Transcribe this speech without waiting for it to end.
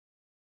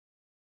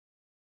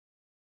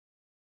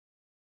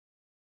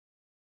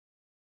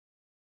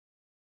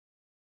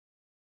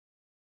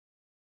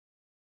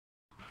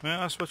May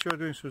I ask what you're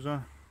doing,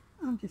 Susan?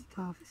 I'm just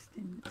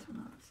harvesting the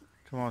tomatoes.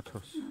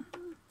 Tomatoes.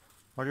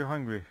 Are you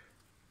hungry?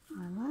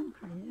 I'm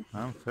hungry, yes.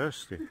 I'm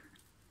thirsty.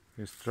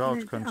 This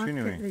drought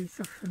continuing. These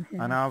off from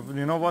here. And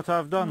you know what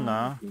I've done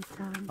now?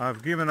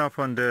 I've given up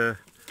on the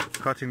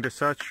cutting the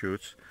side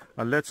shoots.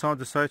 I'll let some of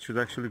the side shoots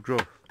actually grow.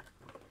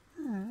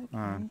 Oh,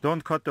 okay.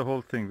 Don't cut the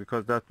whole thing,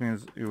 because that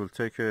means you will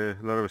take a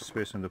lot of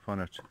space in the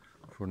punnet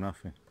for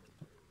nothing.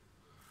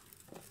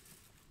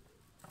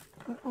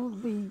 But all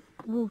the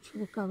water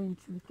will go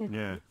into the dead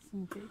Yeah. bits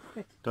and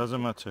the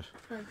Doesn't matter.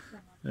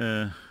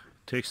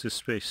 Takes the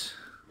space.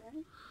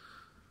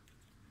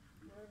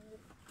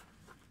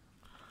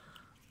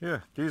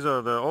 Yeah, these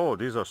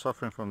are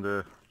suffering from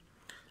the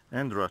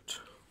end rot.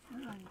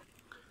 Oh.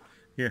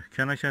 Yeah,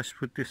 can I just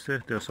put this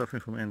there? They're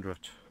suffering from end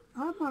rot.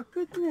 Oh my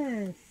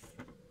goodness!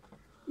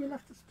 You'll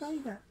have to spray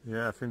that.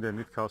 Yeah, I think they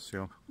need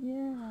calcium.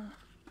 Yeah.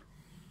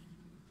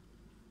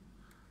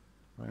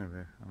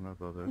 Anyway, I'm not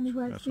bothered.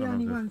 Anyway, it's That's the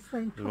only ones they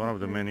it's one of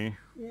the many.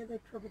 Yeah, they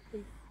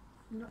probably.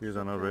 These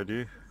are not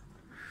ready.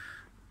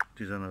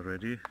 These are not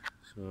ready.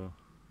 So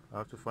I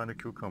have to find a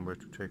cucumber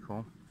to take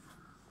home.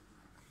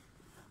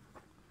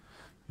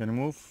 Can you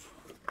move?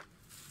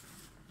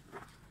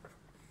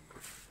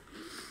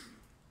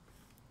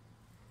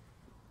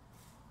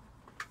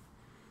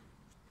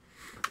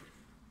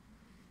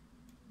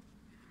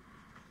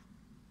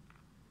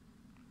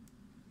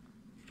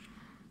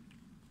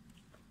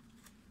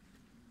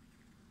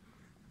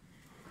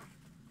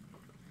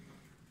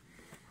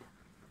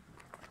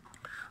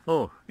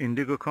 Oh,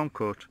 indigo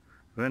kumquat,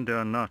 when they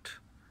are not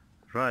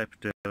ripe,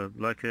 they're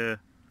like a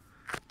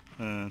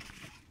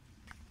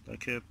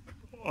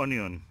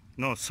onion.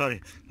 No,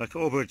 sorry, like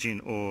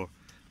aubergine or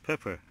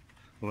pepper.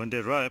 When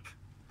they're ripe,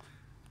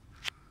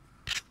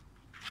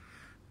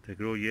 they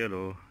grow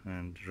yellow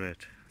and red.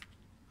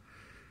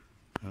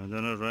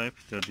 They're not ripe,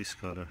 they're this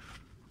color.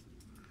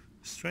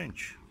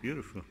 Strange,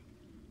 beautiful.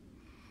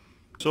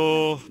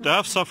 So they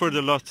have suffered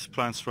a lot,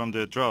 plants, from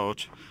the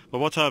drought. But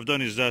what I've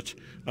done is that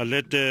I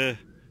let the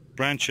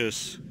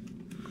branches,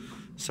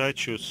 side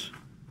shoots,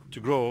 to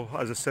grow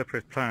as a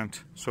separate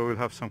plant, so we'll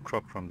have some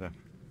crop from them.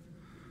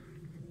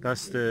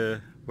 That's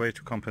the way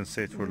to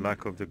compensate for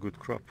lack of the good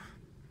crop.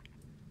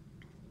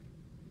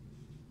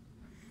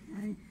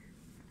 Okay.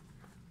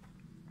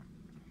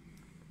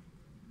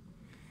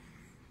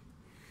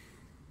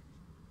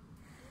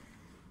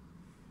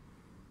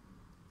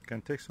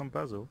 Can take some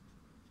basil.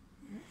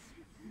 Yes,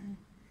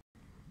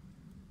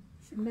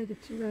 it's a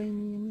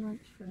Mediterranean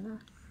lunch for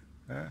us.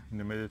 Yeah, in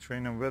the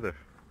Mediterranean weather.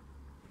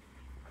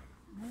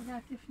 They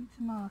have different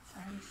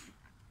tomatoes.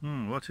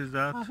 What is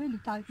that? I really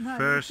don't know.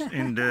 First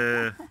in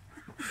the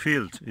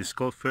field. It's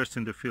called First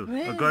in the Field.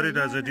 Really? I got it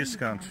as a Yeah,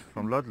 discount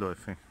from Ludlow, I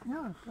think.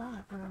 Oh,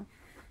 right, well,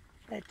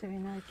 they're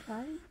doing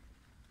okay.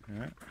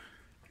 Yeah.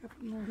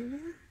 Couple more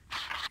here.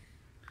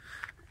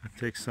 I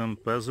take some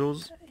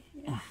basils.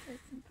 Yeah,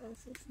 take some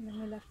basils and then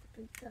we'll have to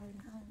be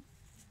going home.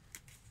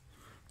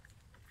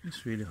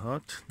 It's really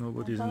hot.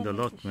 Nobody's I in the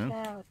allotment.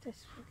 shower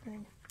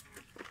desperately.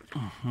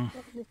 Got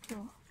a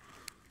little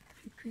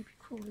few creepy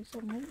crawlers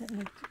on there that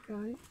need to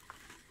go.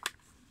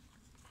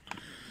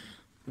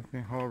 I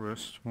can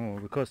harvest more,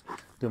 because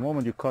the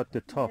moment you cut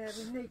the tops,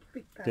 Yeah, we need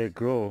big basil. they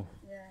grow.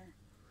 Yeah.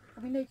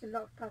 And we need a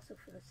lot of basil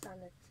for the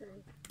salad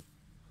too.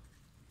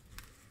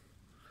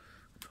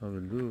 I will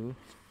do.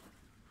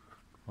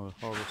 I'll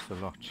harvest a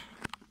lot.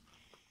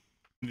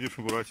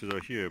 Different varieties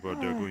are here, but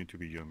they're going to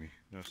be yummy.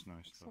 That's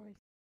nice. Sorry.